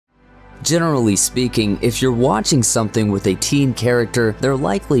Generally speaking, if you're watching something with a teen character, they're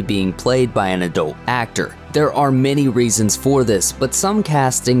likely being played by an adult actor. There are many reasons for this, but some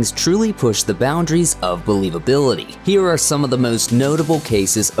castings truly push the boundaries of believability. Here are some of the most notable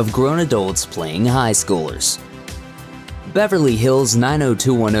cases of grown adults playing high schoolers. Beverly Hills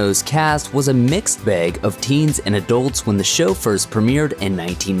 90210's cast was a mixed bag of teens and adults when the show first premiered in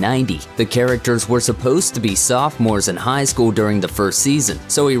 1990. The characters were supposed to be sophomores in high school during the first season,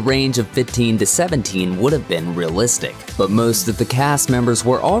 so a range of 15 to 17 would have been realistic. But most of the cast members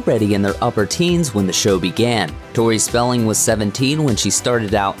were already in their upper teens when the show began. Tori Spelling was 17 when she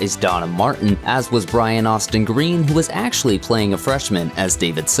started out as Donna Martin, as was Brian Austin Green, who was actually playing a freshman as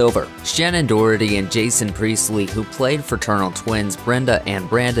David Silver. Shannon Doherty and Jason Priestley, who played fraternal twins Brenda and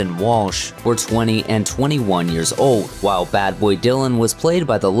Brandon Walsh, were 20 and 21 years old, while Bad Boy Dylan was played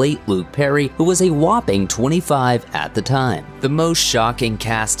by the late Luke Perry, who was a whopping 25 at the time. The most shocking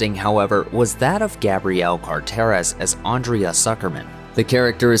casting, however, was that of Gabrielle Carteras as Andrea Zuckerman. The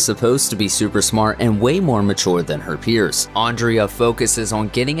character is supposed to be super smart and way more mature than her peers. Andrea focuses on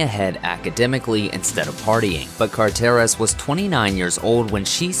getting ahead academically instead of partying, but Carteras was 29 years old when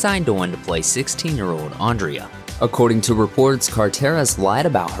she signed on to play 16-year-old Andrea. According to reports, Carteras lied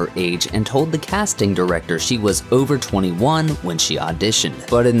about her age and told the casting director she was over 21 when she auditioned.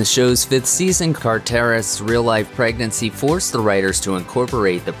 But in the show's 5th season, Carteras' real-life pregnancy forced the writers to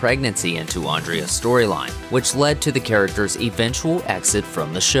incorporate the pregnancy into Andrea's storyline, which led to the character's eventual exit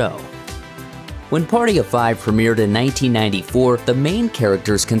from the show. When Party of Five premiered in 1994, the main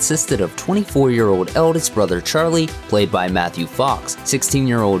characters consisted of 24-year-old eldest brother Charlie, played by Matthew Fox,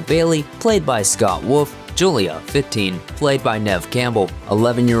 16-year-old Bailey, played by Scott Wolf, Julia, 15, played by Neve Campbell,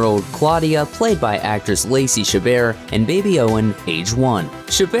 11-year-old Claudia, played by actress Lacey Chabert, and baby Owen, age 1.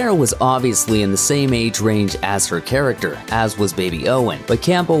 Chabert was obviously in the same age range as her character, as was baby Owen, but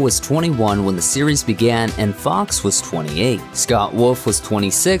Campbell was 21 when the series began and Fox was 28. Scott Wolf was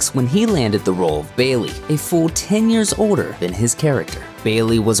 26 when he landed the role of Bailey, a full 10 years older than his character.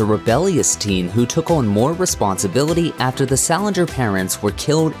 Bailey was a rebellious teen who took on more responsibility after the Salinger parents were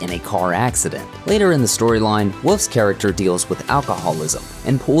killed in a car accident. Later in the storyline, Wolf's character deals with alcoholism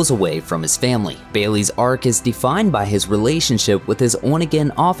and pulls away from his family. Bailey's arc is defined by his relationship with his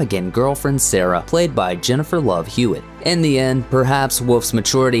on-again, off-again girlfriend Sarah, played by Jennifer Love Hewitt. In the end, perhaps Wolf's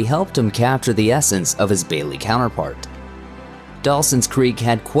maturity helped him capture the essence of his Bailey counterpart. Dawson's Creek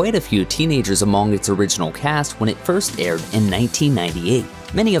had quite a few teenagers among its original cast when it first aired in 1998.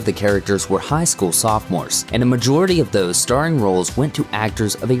 Many of the characters were high school sophomores, and a majority of those starring roles went to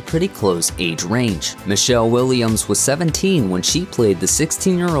actors of a pretty close age range. Michelle Williams was 17 when she played the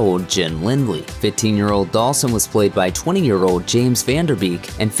 16-year-old Jen Lindley. 15-year-old Dawson was played by 20-year-old James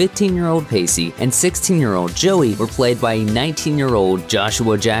Vanderbeek, and 15-year-old Pacey and 16-year-old Joey were played by 19-year-old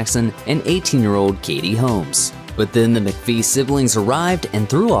Joshua Jackson and 18-year-old Katie Holmes. But then the McFee siblings arrived and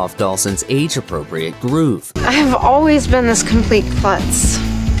threw off Dawson's age-appropriate groove. I have always been this complete klutz.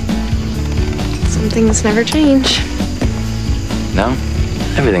 Some things never change. No,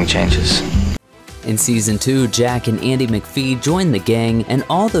 everything changes. In Season 2, Jack and Andie McFee joined the gang, and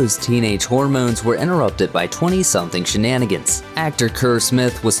all those teenage hormones were interrupted by 20-something shenanigans. Actor Kerr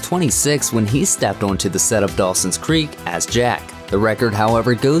Smith was 26 when he stepped onto the set of Dawson's Creek as Jack. The record,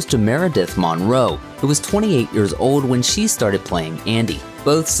 however, goes to Meredith Monroe, who was 28 years old when she started playing Andie.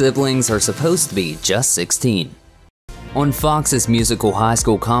 Both siblings are supposed to be just 16. On Fox's musical high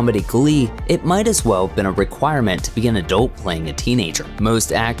school comedy Glee, it might as well have been a requirement to be an adult playing a teenager.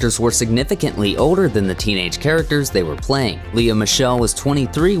 Most actors were significantly older than the teenage characters they were playing. Lea Michele was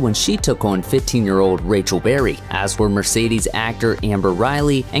 23 when she took on 15-year-old Rachel Berry, as were Mercedes actor Amber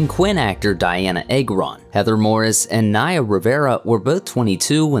Riley and Quinn actor Diana Agron. Heather Morris and Naya Rivera were both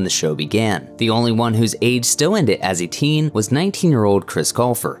 22 when the show began. The only one whose age still ended as a teen was 19-year-old Chris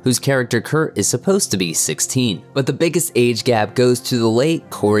Colfer, whose character Kurt is supposed to be 16. But the biggest age gap goes to the late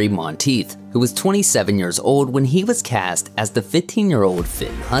Corey Monteith, who was 27 years old when he was cast as the 15-year-old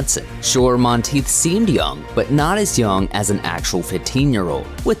Finn Hudson. Sure, Monteith seemed young, but not as young as an actual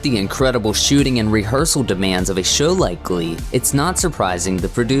 15-year-old. With the incredible shooting and rehearsal demands of a show like Glee, it's not surprising the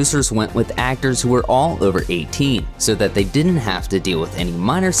producers went with actors who were all over 18, so that they didn't have to deal with any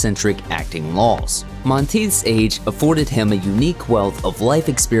minor-centric acting laws. Monteith's age afforded him a unique wealth of life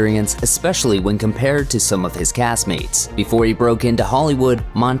experience, especially when compared to some of his castmates. Before he broke into Hollywood,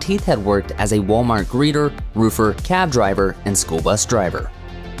 Monteith had worked as a Walmart greeter, roofer, cab driver, and school bus driver.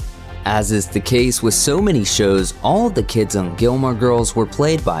 As is the case with so many shows, all of the kids on Gilmore Girls were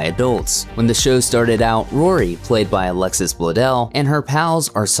played by adults. When the show started out, Rory, played by Alexis Bledel, and her pals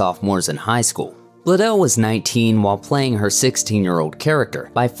are sophomores in high school. Liddell was 19 while playing her 16-year-old character,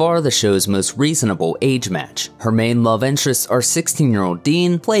 by far the show's most reasonable age match. Her main love interests are 16-year-old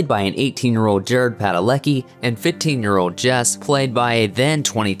Dean, played by an 18-year-old Jared Padalecki, and 15-year-old Jess, played by a then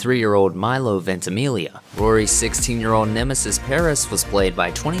 23-year-old Milo Ventimiglia. Rory's 16-year-old nemesis Paris was played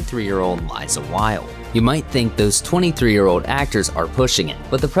by 23-year-old Liza Weil. You might think those 23-year-old actors are pushing it,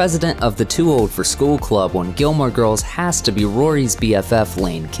 but the president of the Too Old for School Club on Gilmore Girls has to be Rory's BFF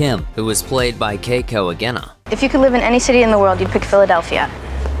Lane Kim, who was played by Keiko Agena. If you could live in any city in the world, you'd pick Philadelphia.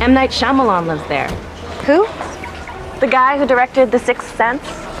 M. Night Shyamalan lives there. Who? The guy who directed The Sixth Sense?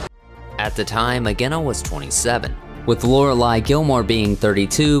 At the time, Agena was 27. With Lorelai Gilmore being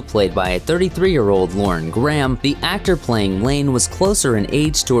 32, played by a 33-year-old Lauren Graham, the actor playing Lane was closer in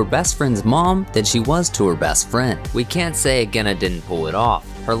age to her best friend's mom than she was to her best friend. We can't say Agena didn't pull it off.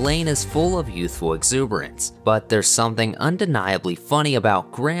 Her Lane is full of youthful exuberance, but there's something undeniably funny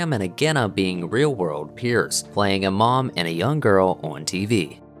about Graham and Agena being real-world peers, playing a mom and a young girl on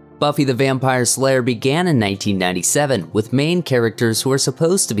TV. Buffy the Vampire Slayer began in 1997 with main characters who are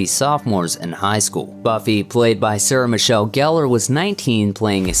supposed to be sophomores in high school. Buffy, played by Sarah Michelle Gellar, was 19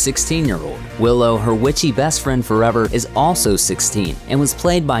 playing a 16-year-old. Willow, her witchy best friend forever, is also 16 and was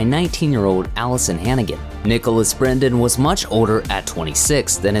played by 19-year-old Allison Hannigan. Nicholas Brendan was much older at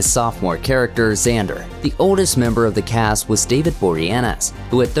 26 than his sophomore character, Xander. The oldest member of the cast was David Boreanaz,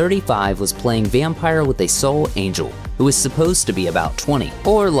 who at 35 was playing Vampire with a Soul Angel, who is supposed to be about 20,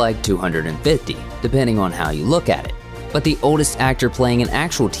 or like 250, depending on how you look at it. But the oldest actor playing an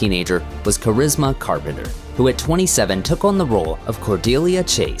actual teenager was Charisma Carpenter, who at 27 took on the role of Cordelia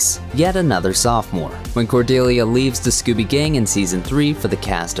Chase, yet another sophomore. When Cordelia leaves the Scooby Gang in Season 3 for the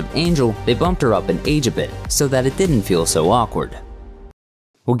cast of Angel, they bumped her up in age a bit, so that it didn't feel so awkward.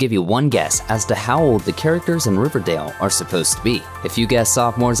 We'll give you one guess as to how old the characters in Riverdale are supposed to be. If you guess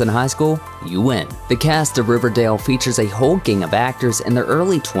sophomores in high school, you win. The cast of Riverdale features a whole gang of actors in their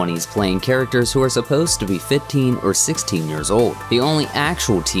early 20s playing characters who are supposed to be 15 or 16 years old. The only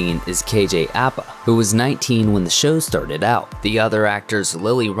actual teen is KJ Apa, who was 19 when the show started out. The other actors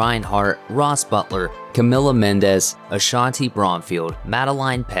Lily Reinhart, Ross Butler, Camila Mendez, Ashanti Bromfield,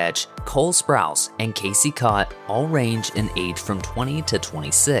 Madeline Petch, Cole Sprouse, and Casey Cott all range in age from 20 to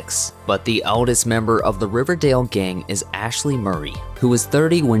 26. But the eldest member of the Riverdale gang is Ashley Murray, who was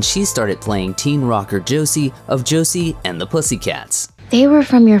 30 when she started playing teen rocker Josie of Josie and the Pussycats. They were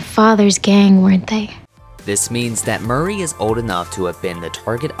from your father's gang, weren't they? This means that Murray is old enough to have been the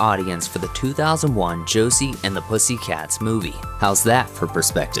target audience for the 2001 Josie and the Pussycats movie. How's that for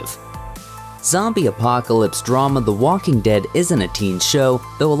perspective? Zombie apocalypse drama The Walking Dead isn't a teen show,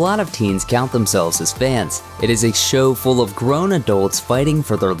 though a lot of teens count themselves as fans. It is a show full of grown adults fighting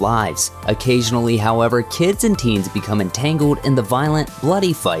for their lives. Occasionally, however, kids and teens become entangled in the violent,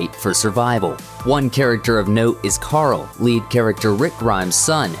 bloody fight for survival. One character of note is Carl, lead character Rick Grimes'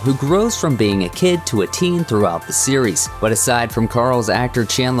 son, who grows from being a kid to a teen throughout the series. But aside from Carl's actor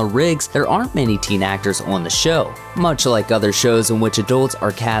Chandler Riggs, there aren't many teen actors on the show. Much like other shows in which adults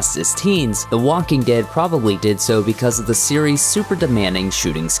are cast as teens, The Walking Dead probably did so because of the series' super demanding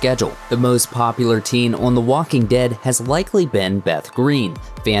shooting schedule. The most popular teen on The Walking Dead has likely been Beth Green,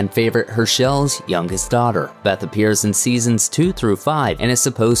 fan favorite Herschel's youngest daughter. Beth appears in seasons 2 through 5 and is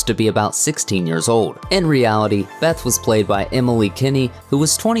supposed to be about 16 years old. In reality, Beth was played by Emily Kinney, who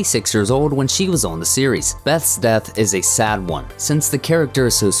was 26 years old when she was on the series. Beth's death is a sad one, since the character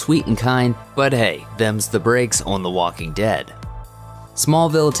is so sweet and kind, but hey, them's the breaks on The Walking Dead.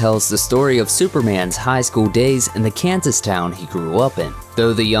 Smallville tells the story of Superman's high school days in the Kansas town he grew up in.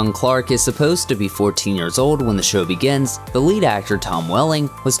 Though the young Clark is supposed to be 14 years old when the show begins, the lead actor Tom Welling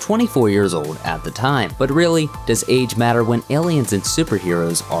was 24 years old at the time. But really, does age matter when aliens and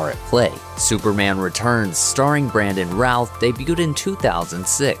superheroes are at play? Superman Returns, starring Brandon Routh, debuted in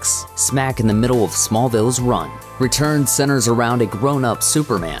 2006, smack in the middle of Smallville's run. Returns centers around a grown-up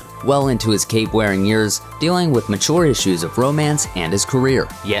Superman, well into his cape-wearing years, dealing with mature issues of romance and his career.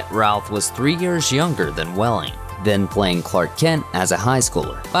 Yet Routh was 3 years younger than Welling, then playing Clark Kent as a high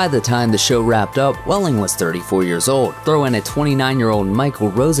schooler. By the time the show wrapped up, Welling was 34 years old. Throw in a 29-year-old Michael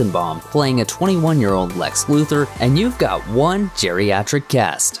Rosenbaum playing a 21-year-old Lex Luthor, and you've got one geriatric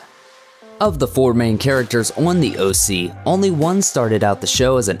cast. Of the 4 main characters on the OC, only one started out the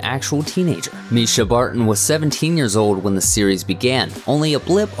show as an actual teenager. Misha Barton was 17 years old when the series began, only a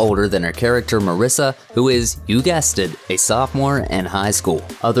blip older than her character Marissa, who is, you guessed it, a sophomore in high school.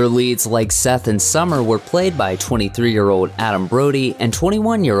 Other leads like Seth and Summer were played by 23-year-old Adam Brody and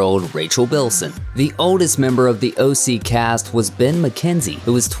 21-year-old Rachel Bilson. The oldest member of the OC cast was Ben McKenzie,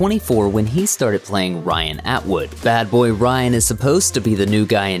 who was 24 when he started playing Ryan Atwood. Bad boy Ryan is supposed to be the new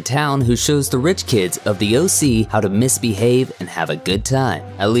guy in town who should shows the rich kids of the OC how to misbehave and have a good time.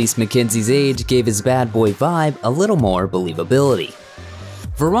 At least Mackenzie's age gave his bad boy vibe a little more believability.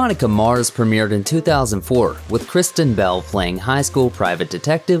 Veronica Mars premiered in 2004 with Kristen Bell playing high school private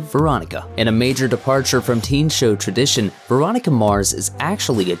detective Veronica. In a major departure from teen show tradition, Veronica Mars is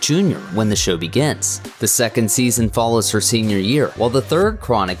actually a junior when the show begins. The second season follows her senior year, while the third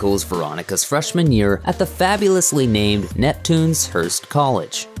chronicles Veronica's freshman year at the fabulously named Neptuneshurst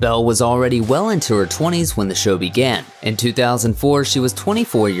College. Bell was already well into her 20s when the show began. In 2004, she was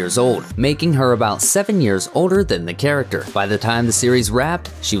 24 years old, making her about 7 years older than the character. By the time the series wrapped,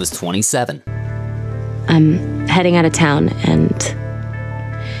 she was 27. I'm heading out of town and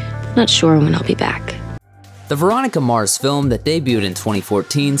not sure when I'll be back. The Veronica Mars film that debuted in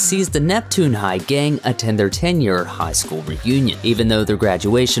 2014 sees the Neptune High gang attend their 10-year high school reunion, even though their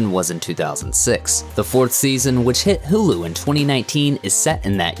graduation was in 2006. The fourth season, which hit Hulu in 2019, is set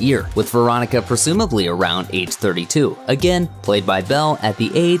in that year, with Veronica presumably around age 32, again played by Bell at the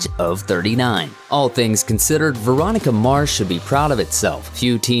age of 39. All things considered, Veronica Mars should be proud of itself.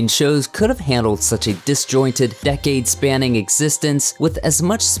 Few teen shows could have handled such a disjointed, decade-spanning existence with as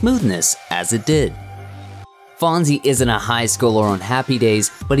much smoothness as it did. Fonzie isn't a high schooler on Happy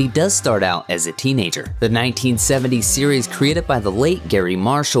Days, but he does start out as a teenager. The 1970s series created by the late Gary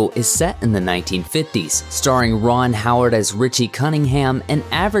Marshall is set in the 1950s, starring Ron Howard as Richie Cunningham, an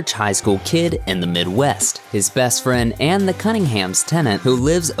average high school kid in the Midwest. His best friend and the Cunningham's tenant, who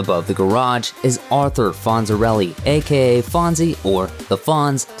lives above the garage, is Arthur Fonzarelli, aka Fonzie or The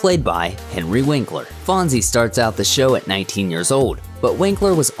Fonz, played by Henry Winkler. Fonzie starts out the show at 19 years old, but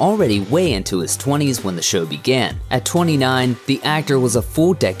Winkler was already way into his 20s when the show began. At 29, the actor was a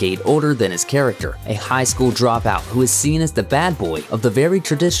full decade older than his character, a high school dropout who is seen as the bad boy of the very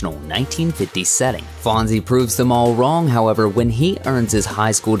traditional 1950s setting. Fonzie proves them all wrong, however, when he earns his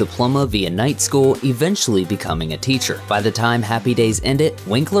high school diploma via night school, eventually becoming a teacher. By the time Happy Days ended,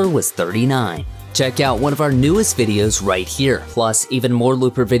 Winkler was 39. Check out one of our newest videos right here. Plus, even more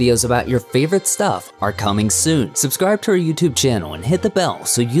Looper videos about your favorite stuff are coming soon. Subscribe to our YouTube channel and hit the bell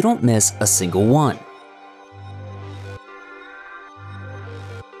so you don't miss a single one.